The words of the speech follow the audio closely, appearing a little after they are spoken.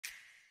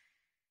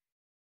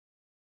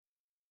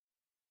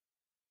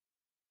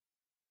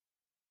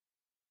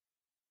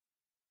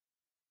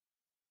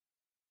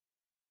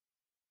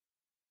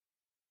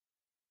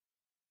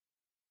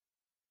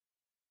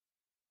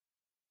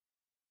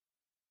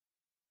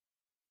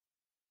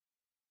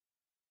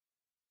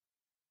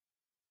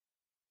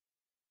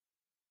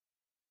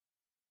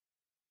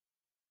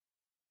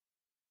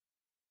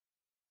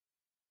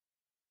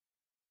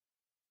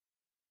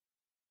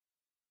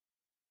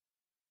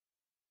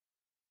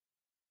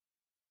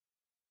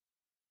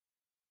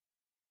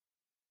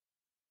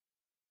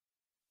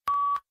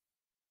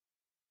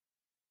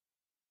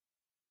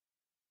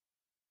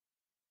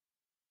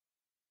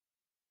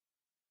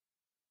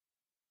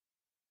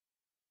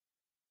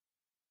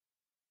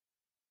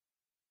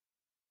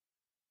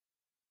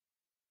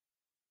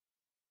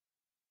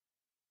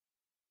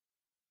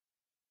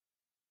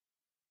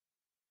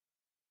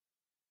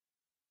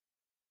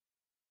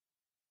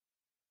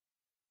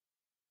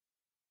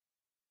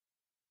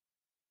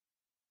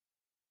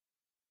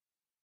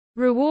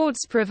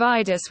Rewards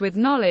provide us with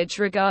knowledge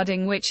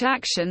regarding which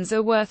actions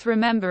are worth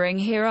remembering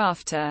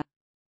hereafter.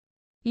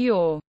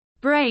 Your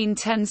brain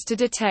tends to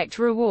detect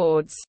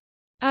rewards.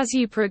 As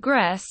you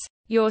progress,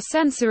 your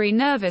sensory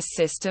nervous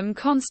system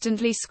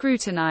constantly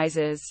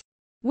scrutinizes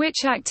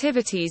which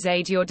activities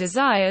aid your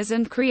desires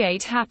and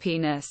create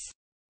happiness.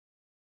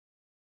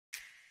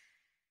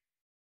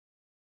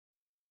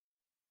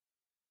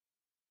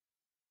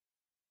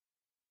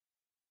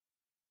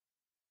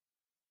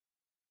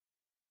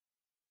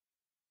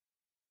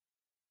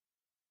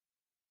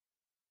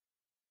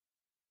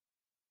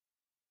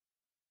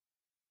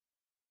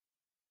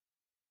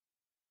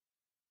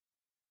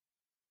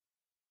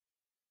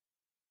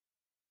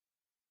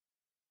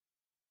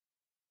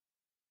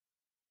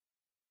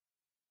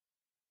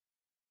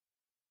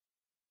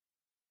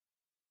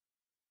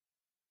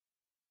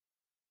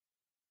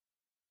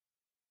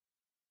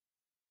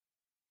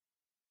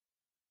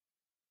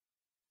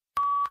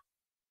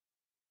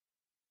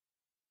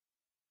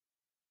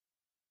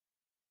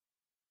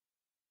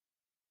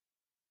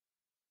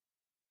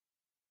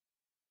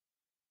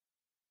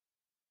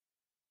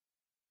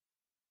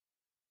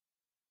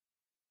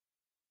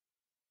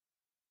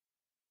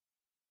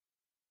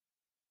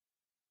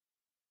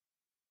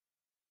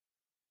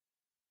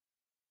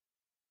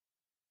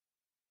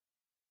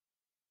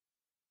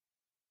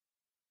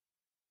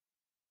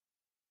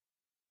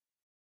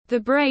 The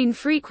brain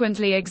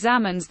frequently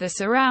examines the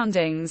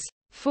surroundings,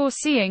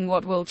 foreseeing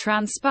what will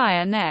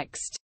transpire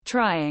next,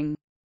 trying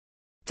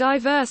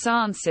diverse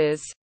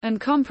answers,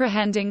 and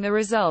comprehending the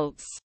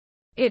results.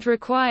 It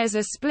requires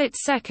a split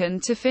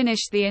second to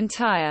finish the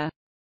entire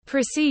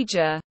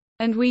procedure,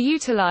 and we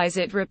utilize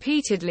it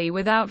repeatedly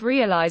without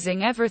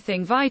realizing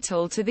everything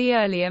vital to the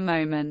earlier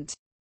moment.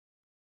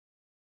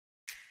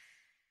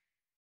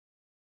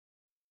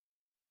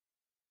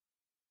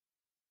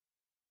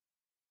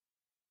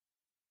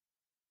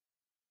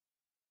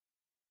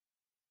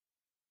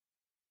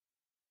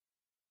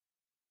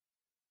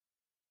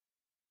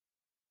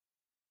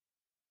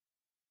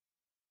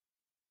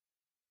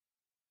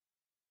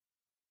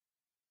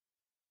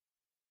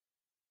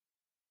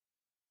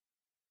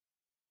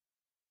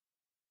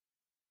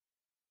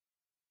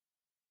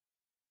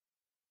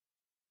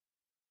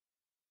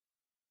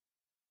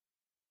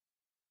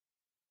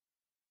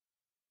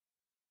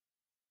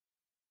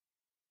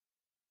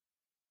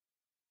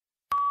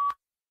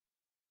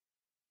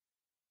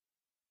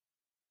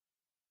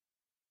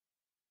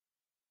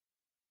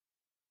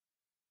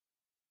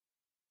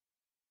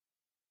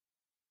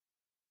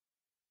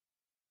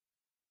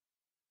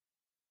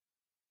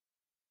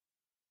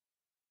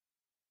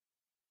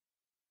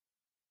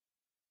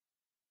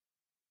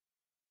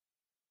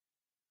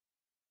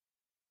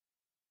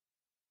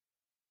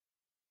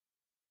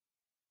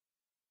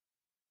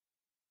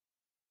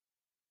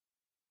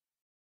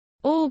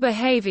 All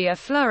behavior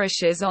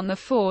flourishes on the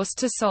force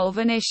to solve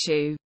an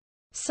issue.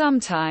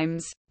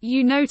 Sometimes,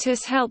 you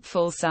notice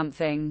helpful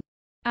something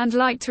and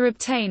like to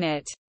obtain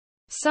it.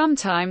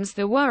 Sometimes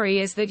the worry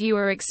is that you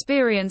are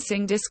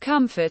experiencing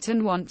discomfort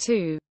and want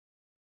to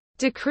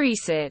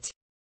decrease it.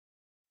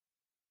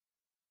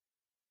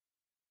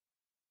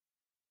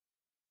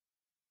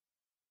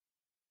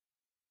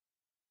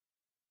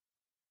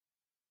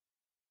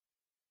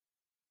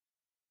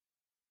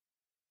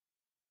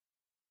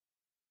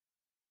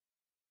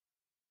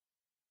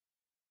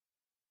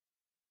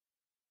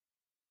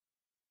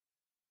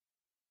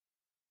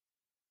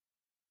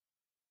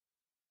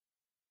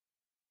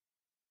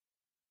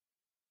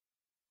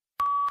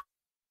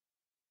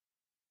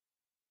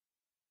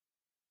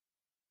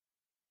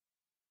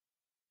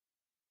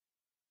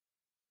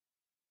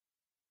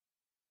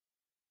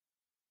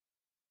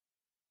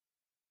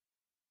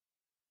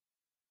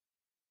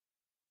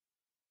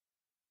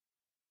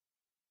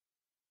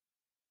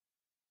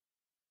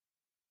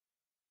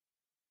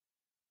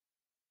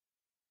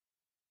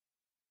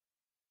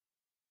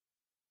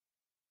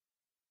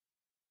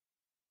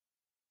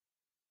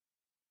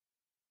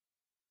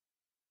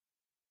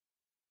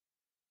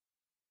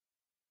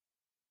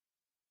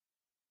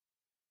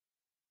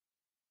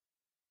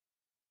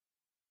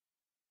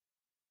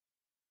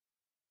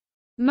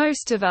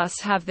 Most of us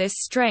have this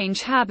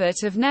strange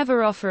habit of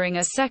never offering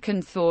a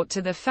second thought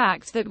to the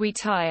fact that we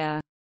tie a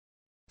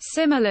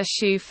similar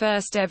shoe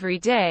first every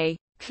day,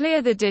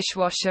 clear the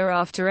dishwasher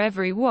after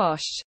every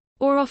wash,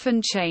 or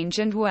often change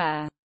and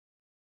wear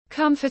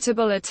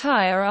comfortable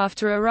attire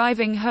after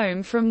arriving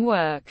home from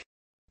work.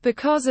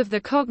 Because of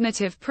the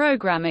cognitive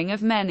programming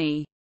of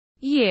many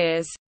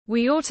years,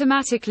 we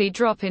automatically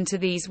drop into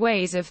these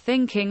ways of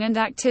thinking and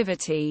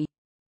activity.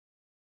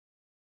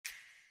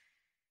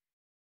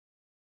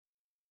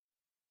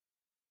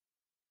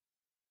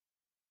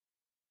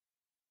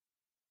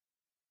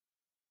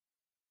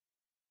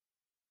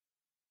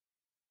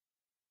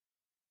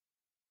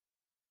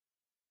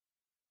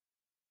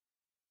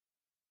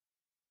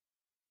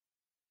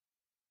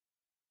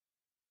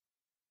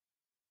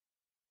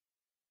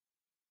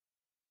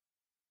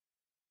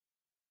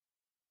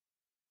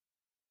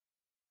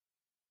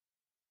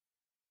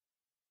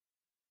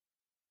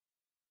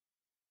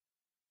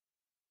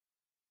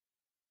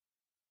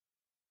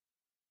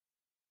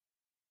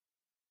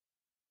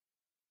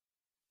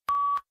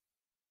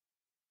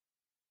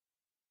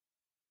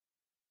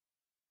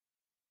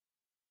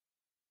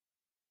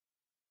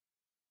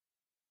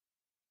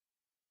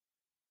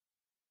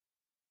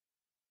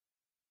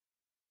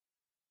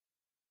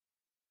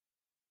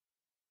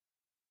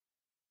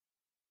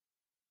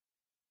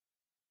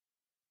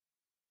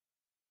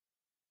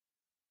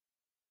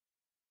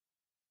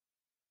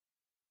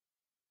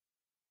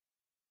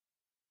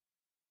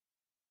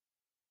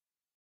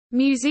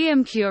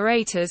 Museum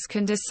curators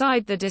can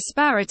decide the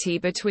disparity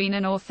between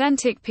an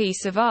authentic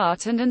piece of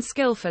art and an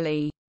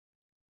unskillfully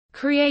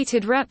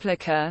created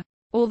replica,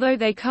 although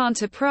they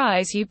can't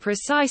apprise you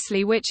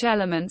precisely which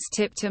elements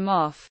tipped him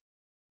off.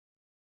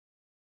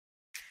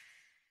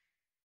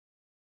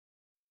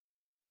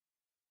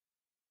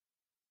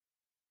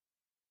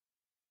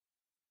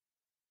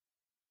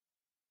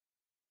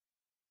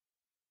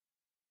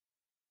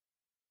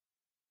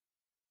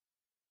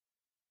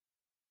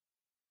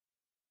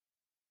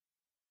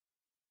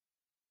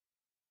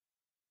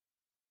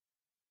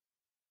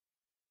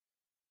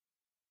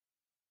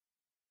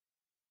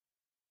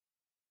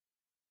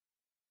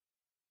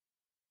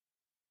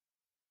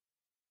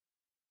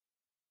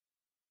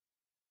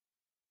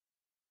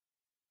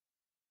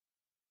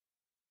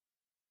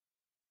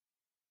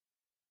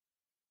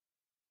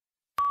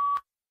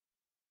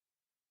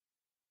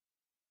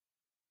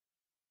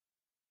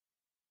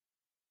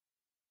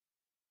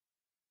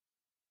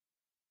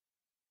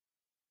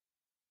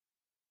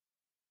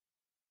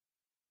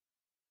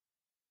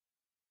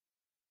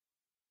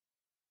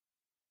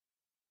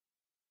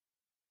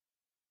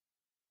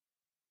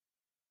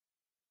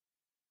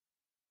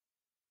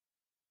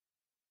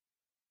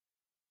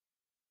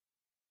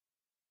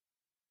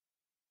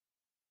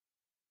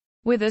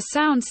 With a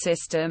sound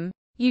system,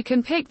 you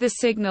can pick the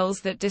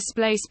signals that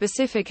display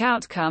specific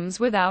outcomes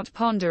without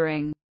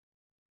pondering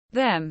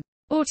them.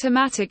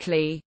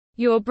 Automatically,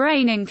 your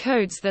brain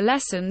encodes the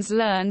lessons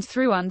learned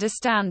through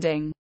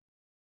understanding.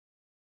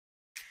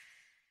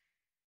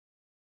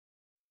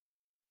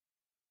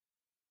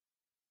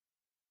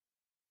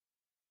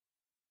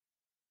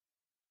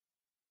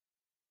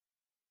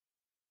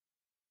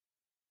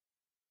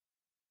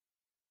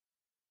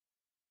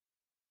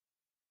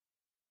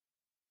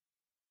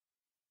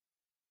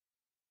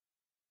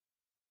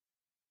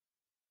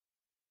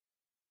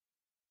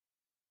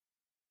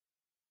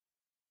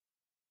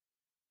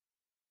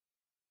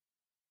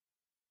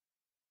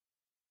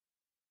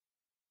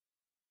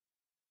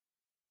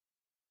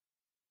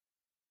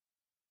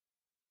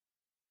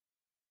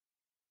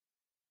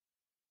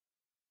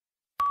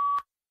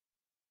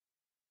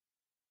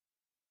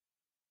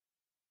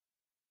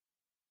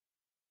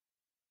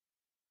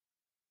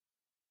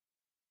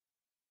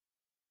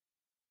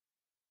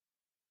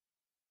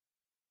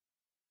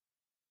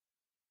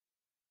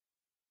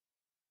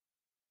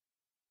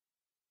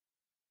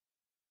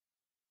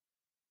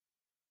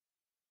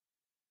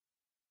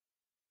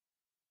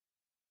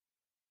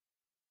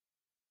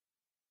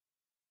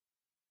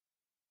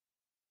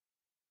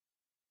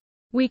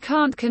 We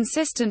can't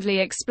consistently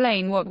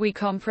explain what we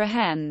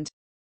comprehend.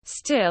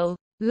 Still,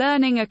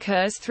 learning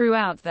occurs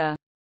throughout the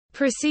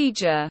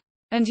procedure,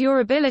 and your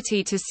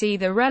ability to see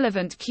the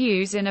relevant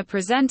cues in a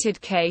presented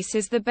case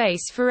is the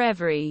base for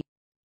every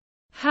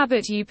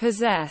habit you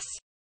possess.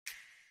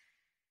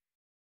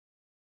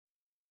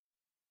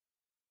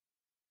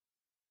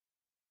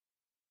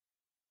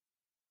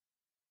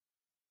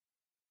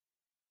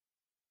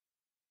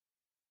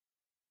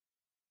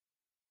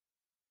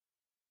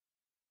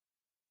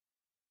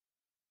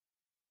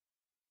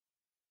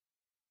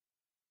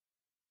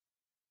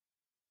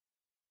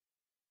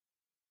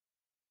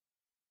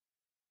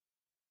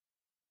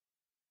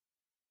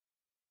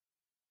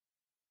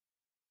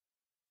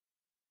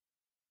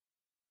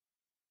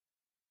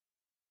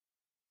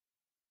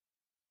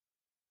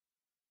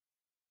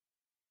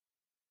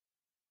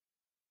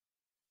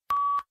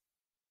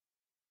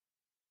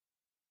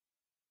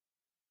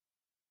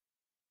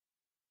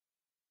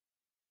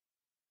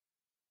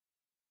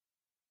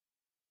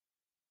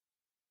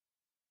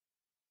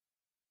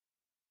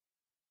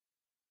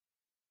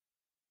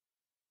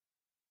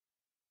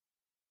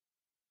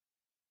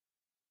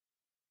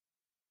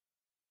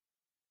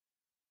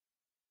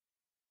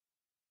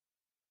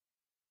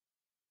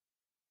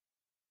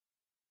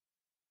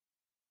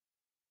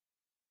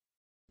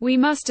 We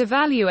must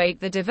evaluate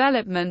the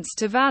developments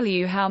to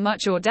value how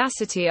much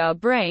audacity our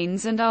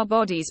brains and our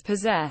bodies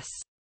possess.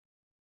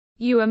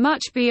 You are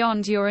much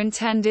beyond your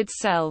intended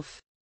self.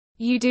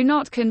 You do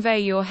not convey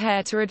your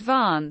hair to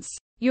advance,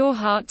 your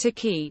heart to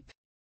keep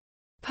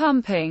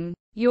pumping,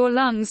 your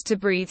lungs to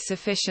breathe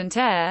sufficient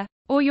air,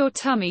 or your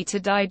tummy to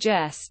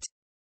digest.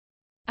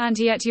 And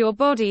yet your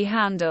body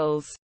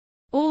handles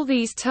all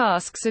these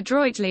tasks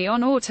adroitly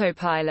on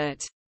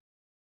autopilot.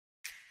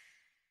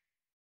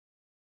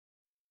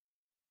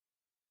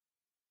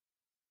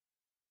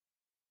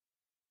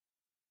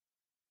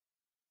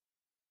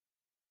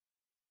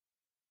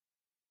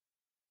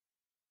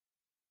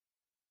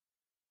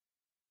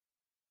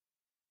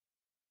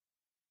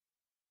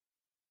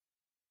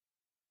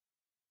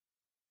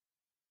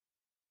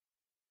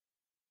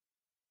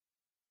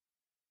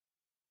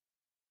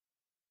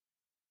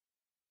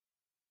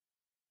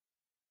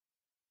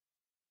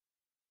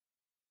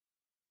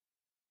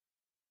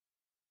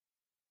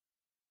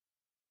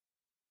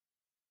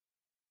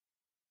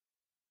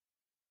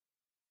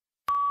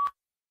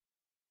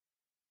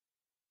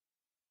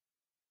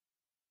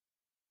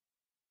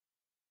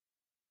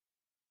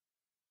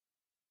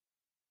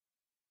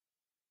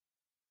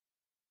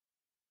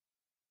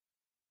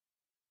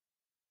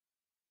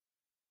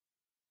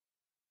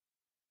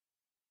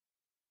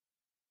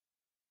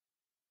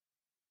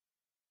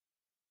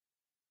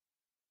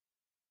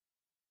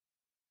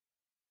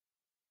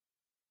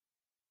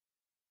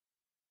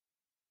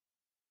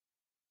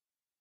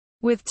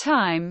 With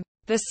time,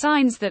 the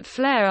signs that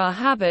flare our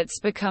habits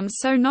become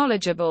so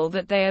knowledgeable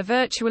that they are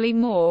virtually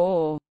more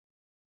or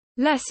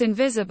less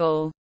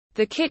invisible.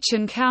 The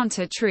kitchen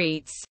counter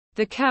treats,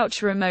 the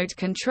couch remote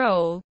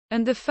control,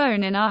 and the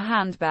phone in our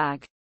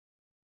handbag.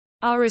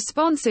 Our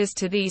responses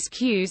to these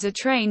cues are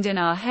trained in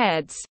our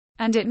heads,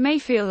 and it may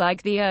feel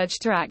like the urge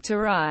to act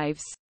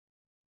arrives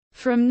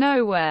from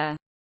nowhere.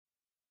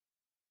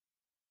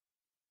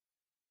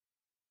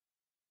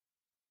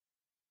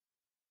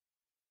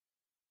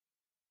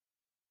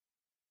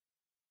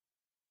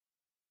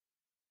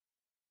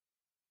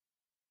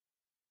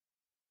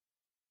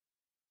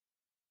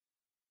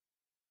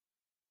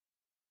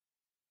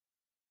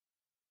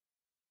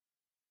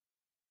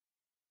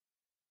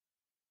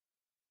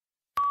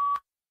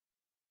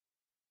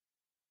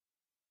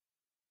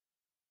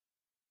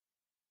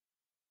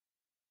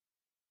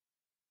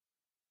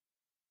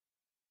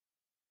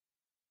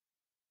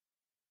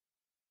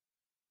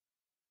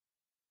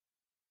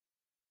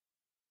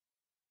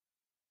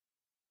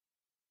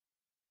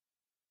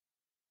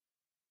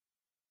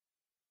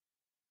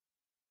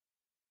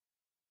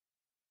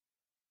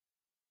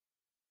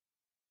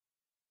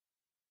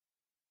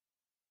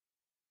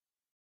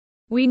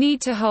 We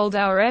need to hold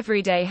our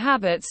everyday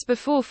habits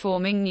before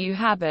forming new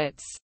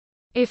habits.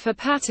 If a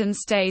pattern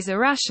stays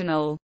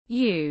irrational,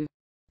 you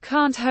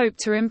can't hope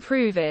to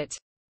improve it.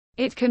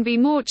 It can be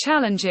more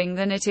challenging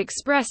than it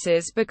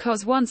expresses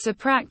because once a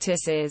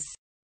practice is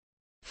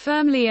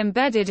firmly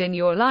embedded in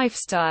your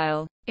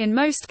lifestyle, in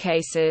most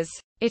cases,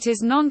 it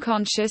is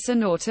non-conscious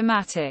and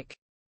automatic.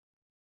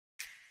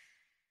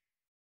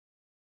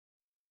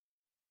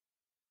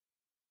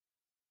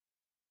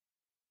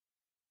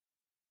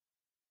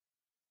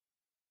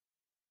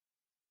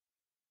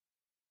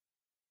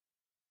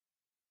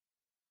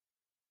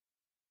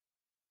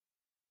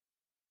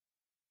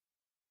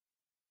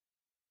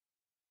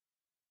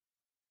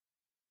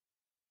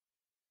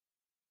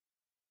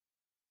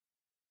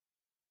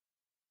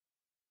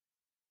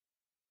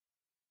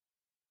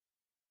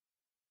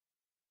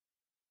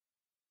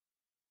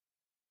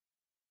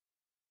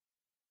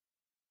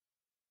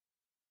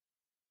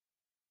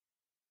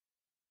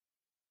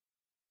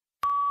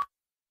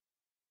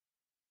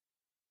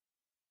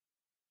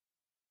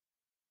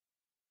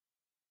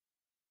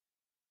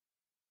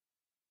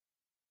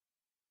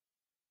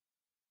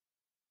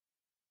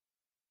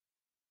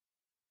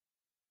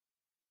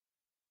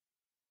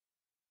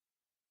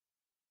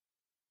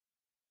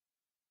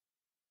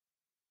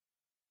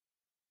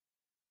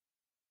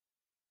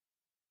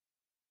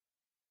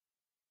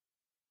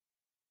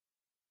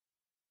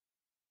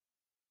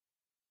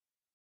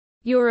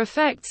 Your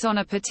effects on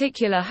a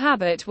particular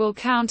habit will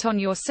count on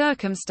your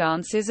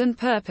circumstances and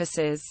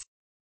purposes.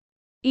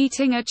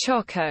 Eating a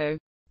choco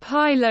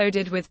pie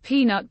loaded with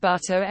peanut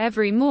butter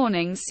every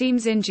morning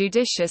seems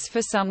injudicious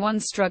for someone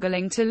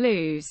struggling to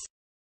lose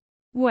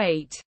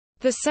weight.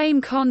 The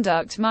same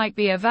conduct might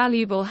be a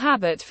valuable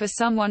habit for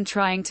someone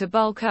trying to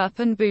bulk up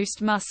and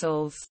boost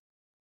muscles.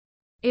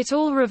 It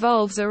all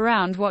revolves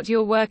around what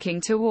you're working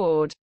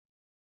toward.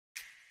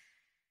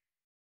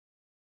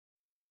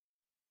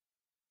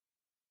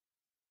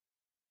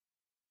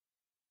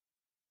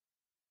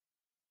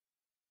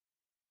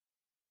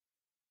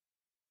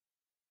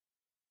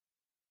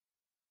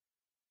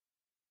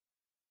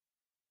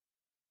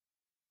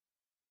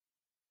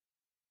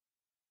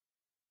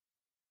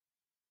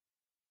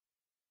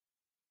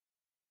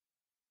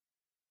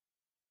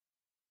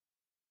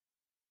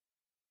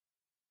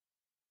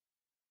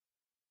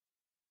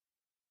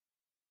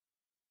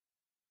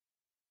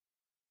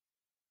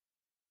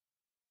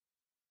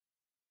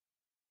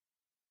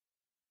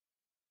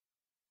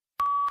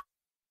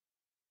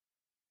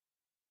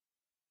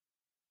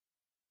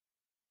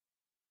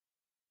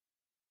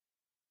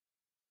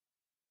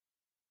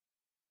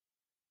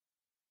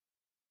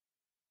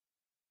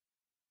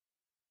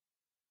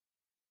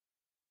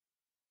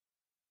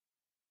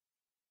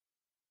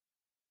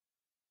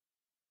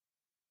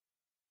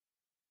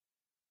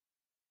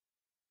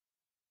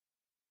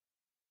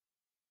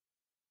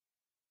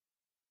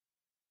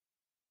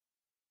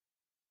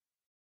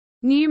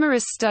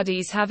 Numerous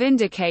studies have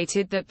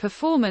indicated that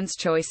performance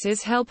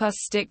choices help us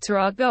stick to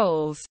our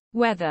goals,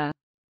 whether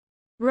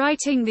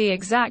writing the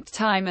exact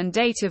time and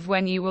date of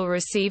when you will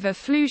receive a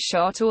flu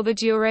shot or the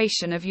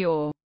duration of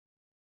your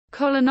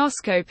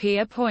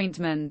colonoscopy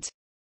appointment.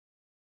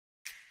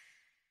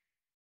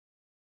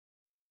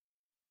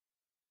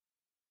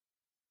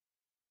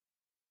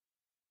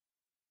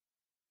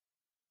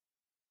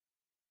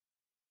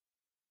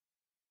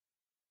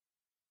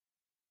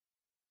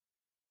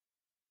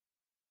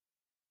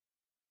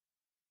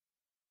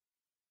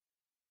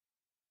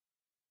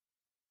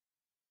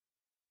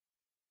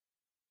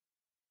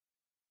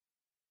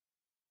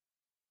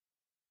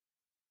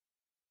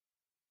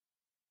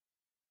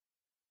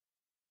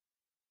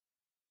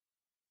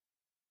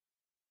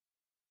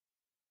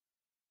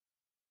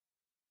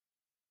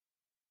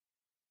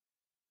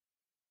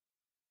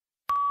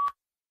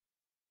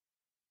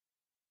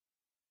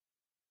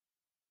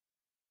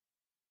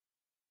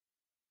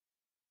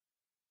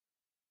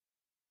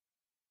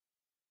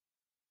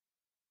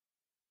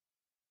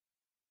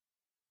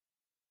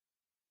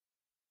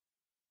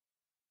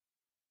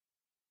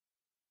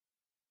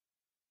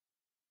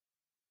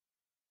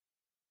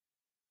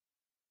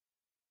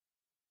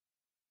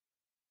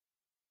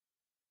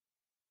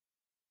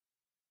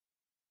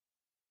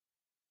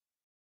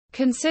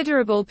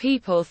 Considerable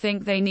people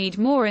think they need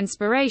more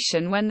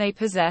inspiration when they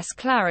possess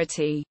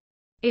clarity.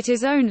 It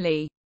is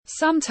only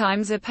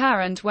sometimes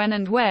apparent when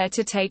and where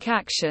to take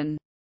action.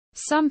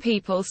 Some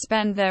people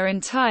spend their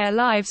entire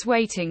lives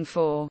waiting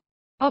for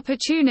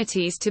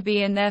opportunities to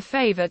be in their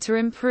favor to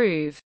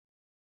improve.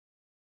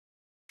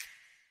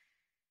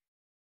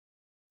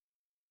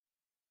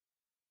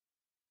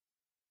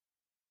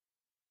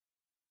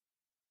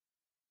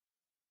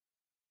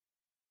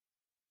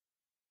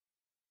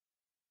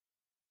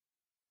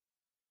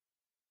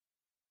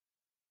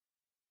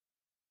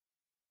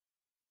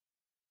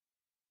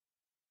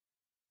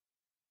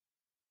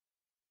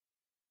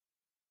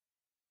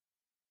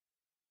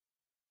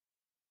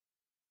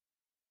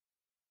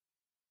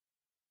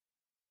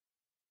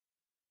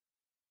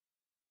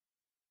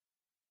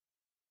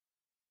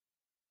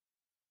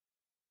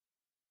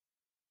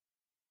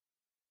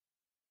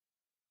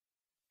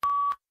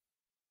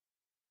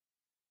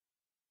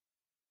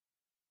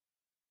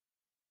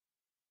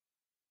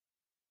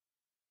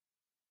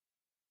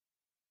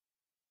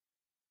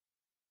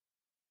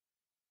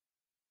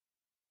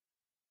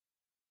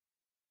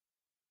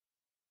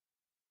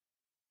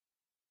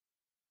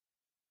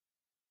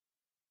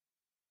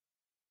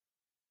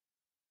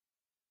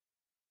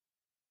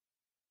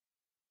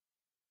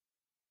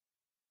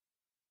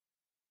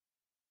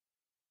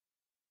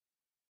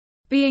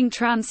 Being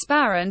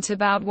transparent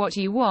about what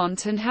you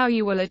want and how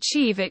you will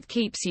achieve it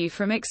keeps you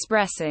from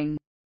expressing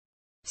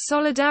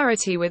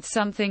solidarity with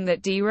something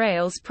that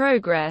derails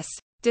progress,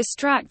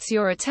 distracts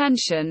your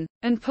attention,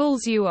 and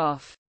pulls you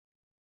off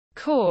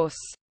course.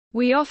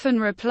 We often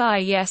reply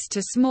yes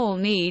to small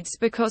needs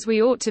because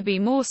we ought to be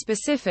more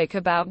specific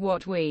about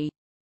what we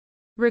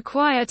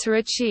require to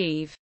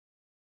achieve.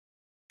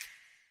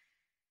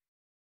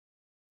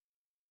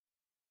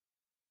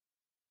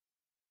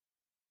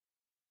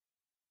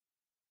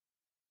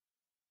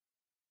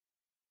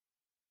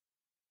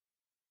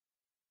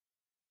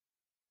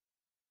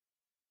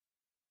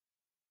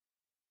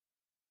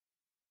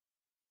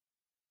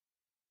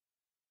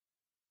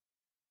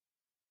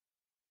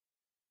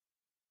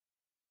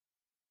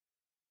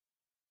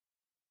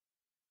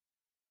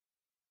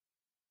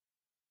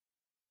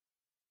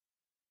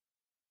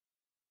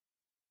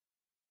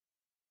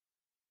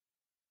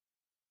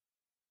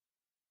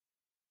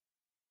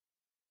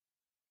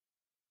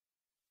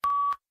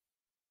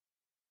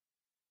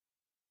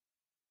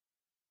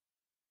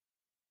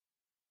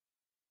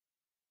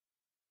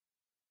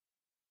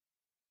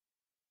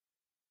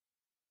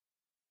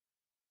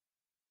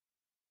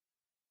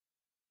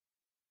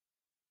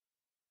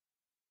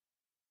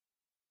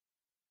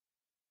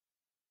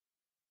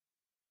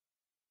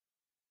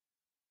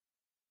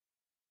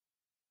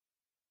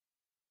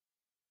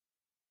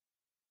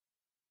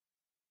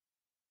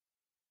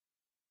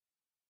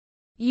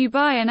 You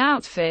buy an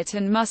outfit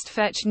and must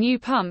fetch new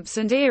pumps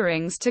and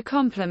earrings to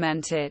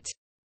complement it.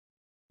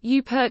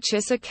 You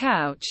purchase a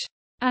couch.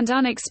 And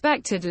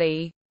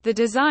unexpectedly, the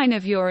design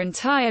of your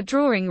entire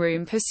drawing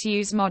room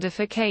pursues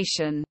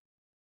modification.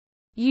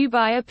 You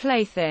buy a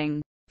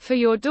plaything for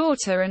your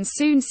daughter and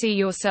soon see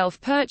yourself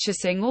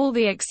purchasing all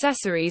the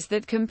accessories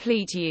that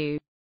complete you.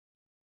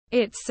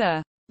 It's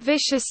a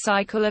vicious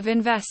cycle of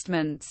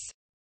investments.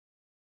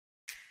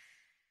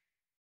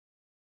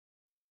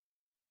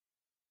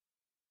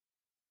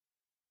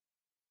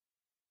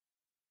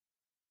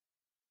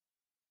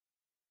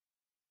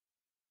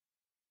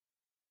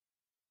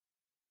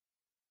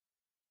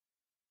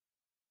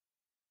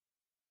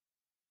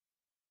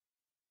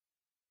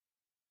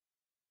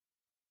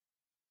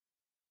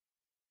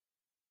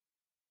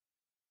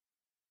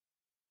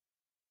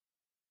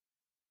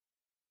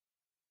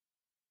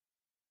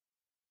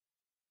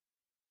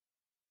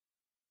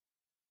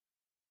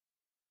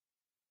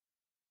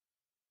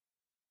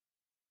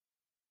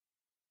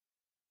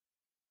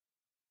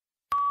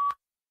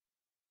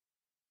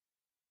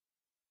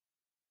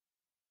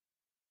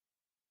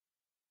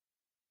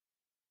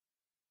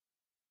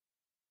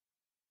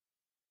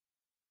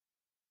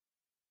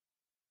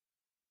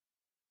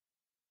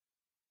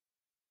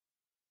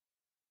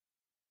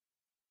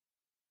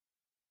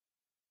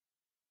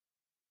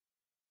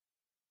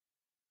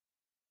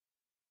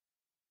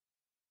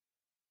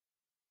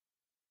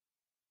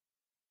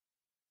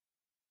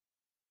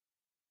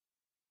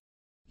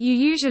 You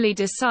usually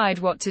decide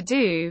what to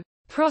do,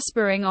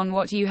 prospering on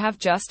what you have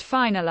just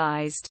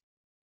finalized.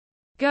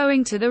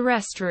 Going to the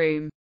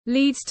restroom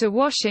leads to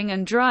washing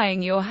and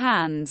drying your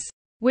hands,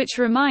 which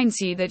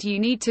reminds you that you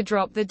need to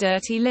drop the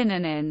dirty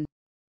linen in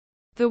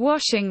the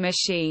washing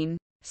machine.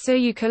 So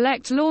you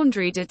collect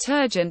laundry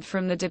detergent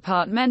from the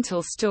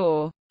departmental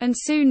store, and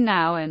soon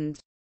now and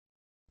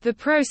the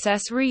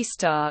process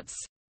restarts.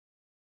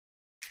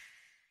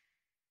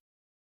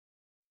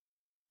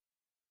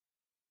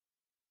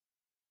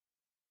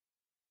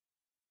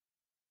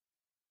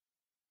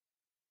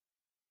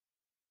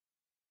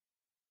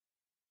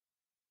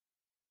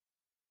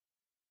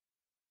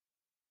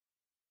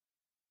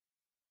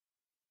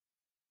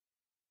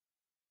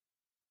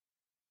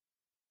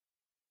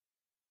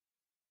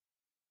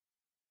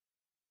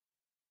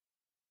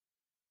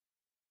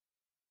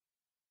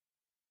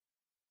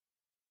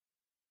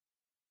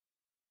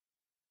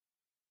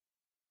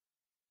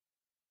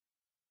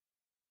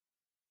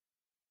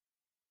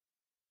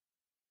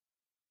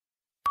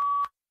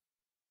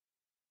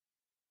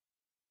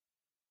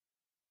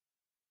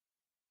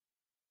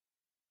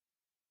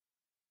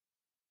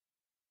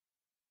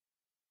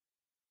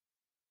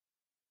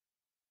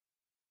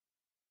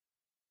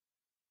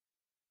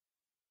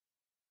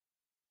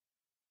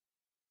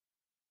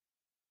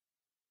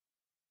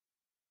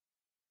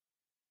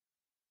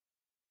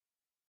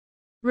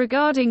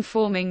 Regarding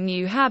forming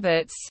new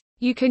habits,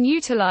 you can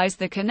utilize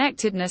the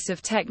connectedness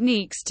of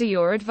techniques to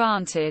your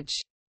advantage.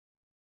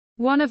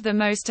 One of the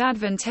most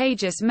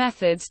advantageous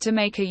methods to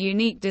make a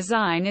unique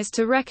design is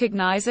to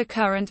recognize a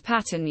current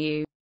pattern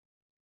you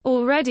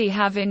already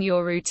have in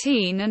your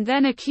routine and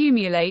then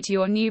accumulate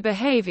your new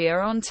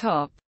behavior on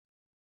top.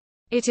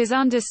 It is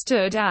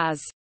understood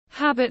as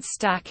habit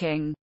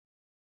stacking.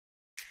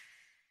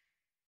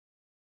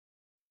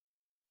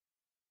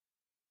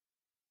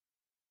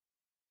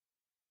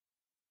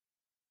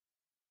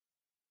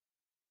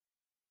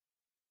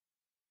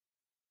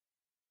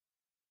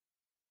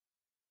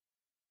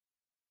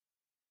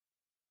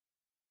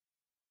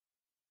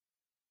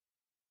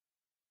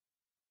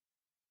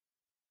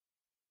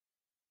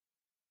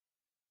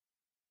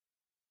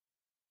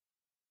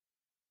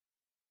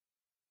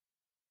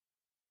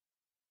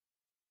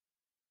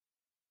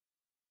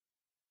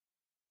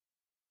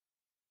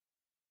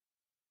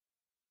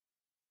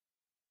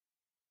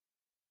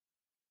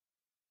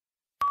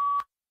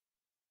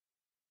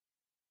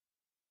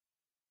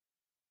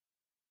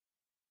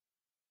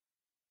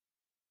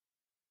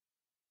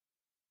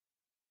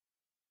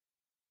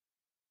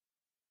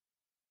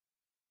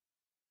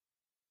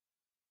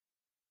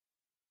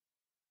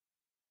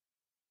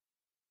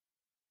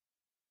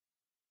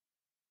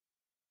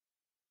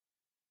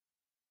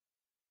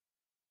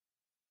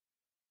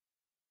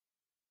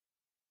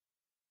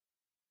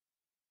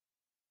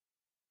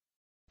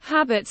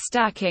 Habit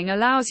stacking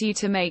allows you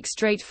to make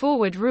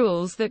straightforward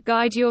rules that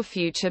guide your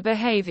future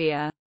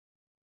behavior.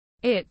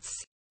 It's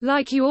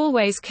like you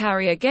always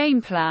carry a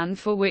game plan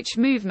for which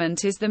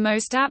movement is the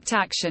most apt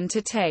action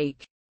to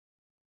take.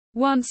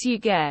 Once you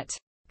get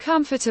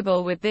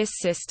comfortable with this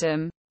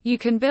system, you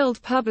can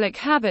build public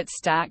habit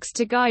stacks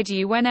to guide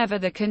you whenever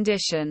the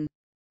condition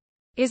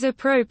is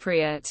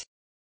appropriate.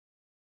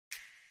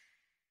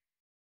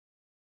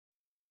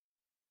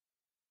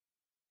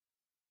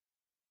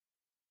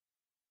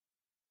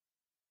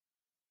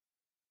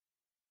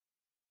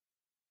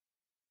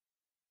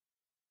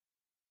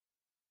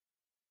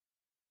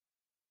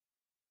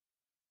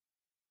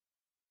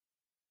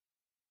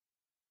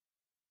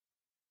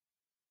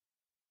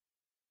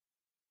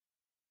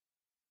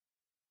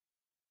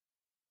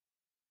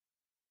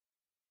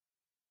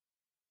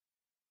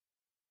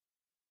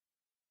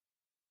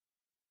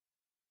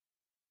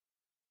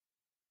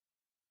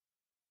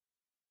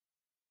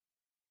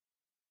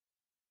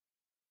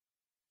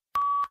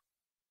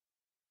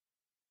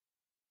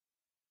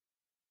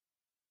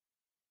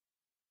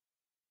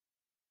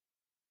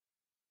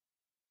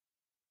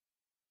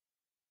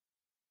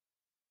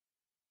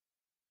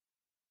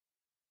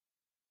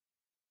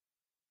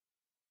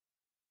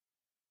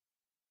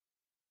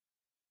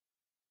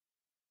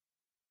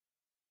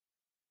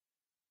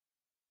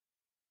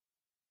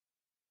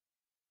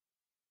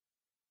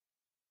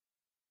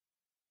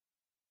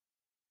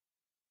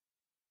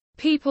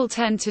 People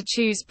tend to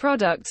choose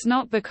products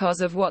not because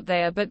of what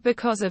they are but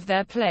because of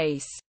their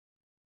place.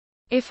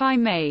 If I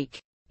make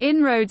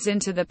inroads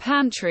into the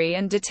pantry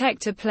and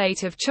detect a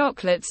plate of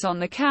chocolates on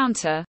the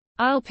counter,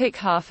 I'll pick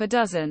half a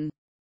dozen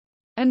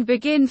and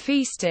begin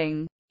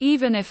feasting,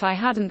 even if I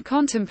hadn't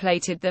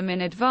contemplated them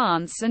in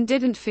advance and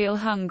didn't feel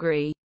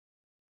hungry.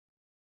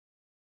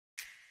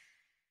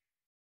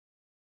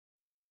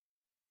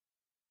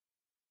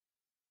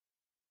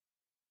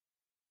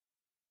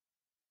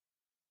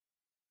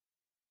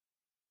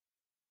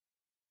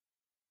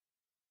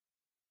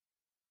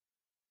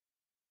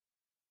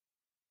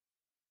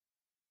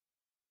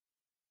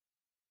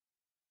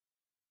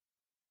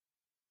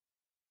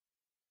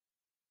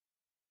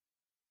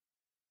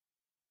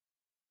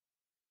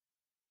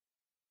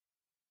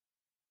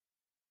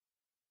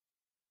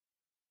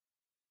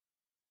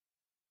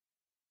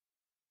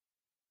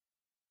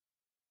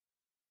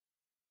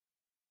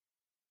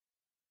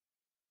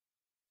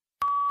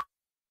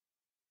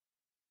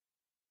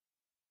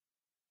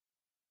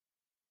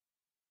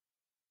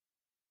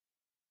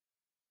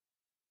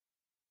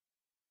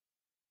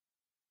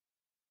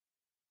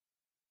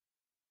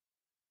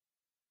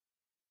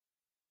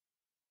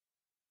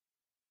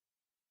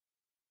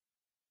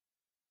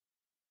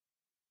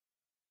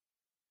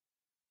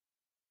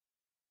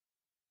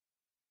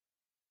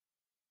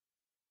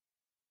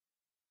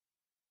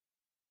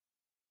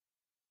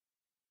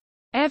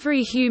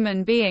 Every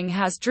human being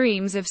has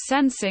dreams of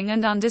sensing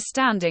and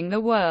understanding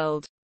the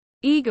world.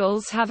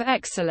 Eagles have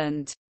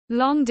excellent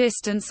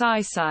long-distance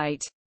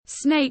eyesight.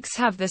 Snakes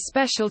have the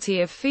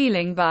specialty of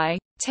feeling by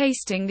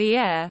tasting the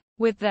air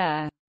with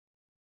their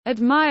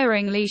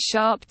admiringly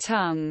sharp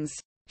tongues.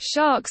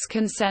 Sharks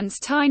can sense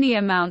tiny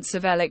amounts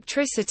of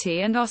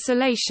electricity and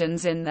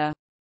oscillations in the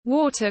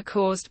water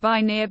caused by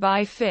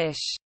nearby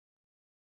fish.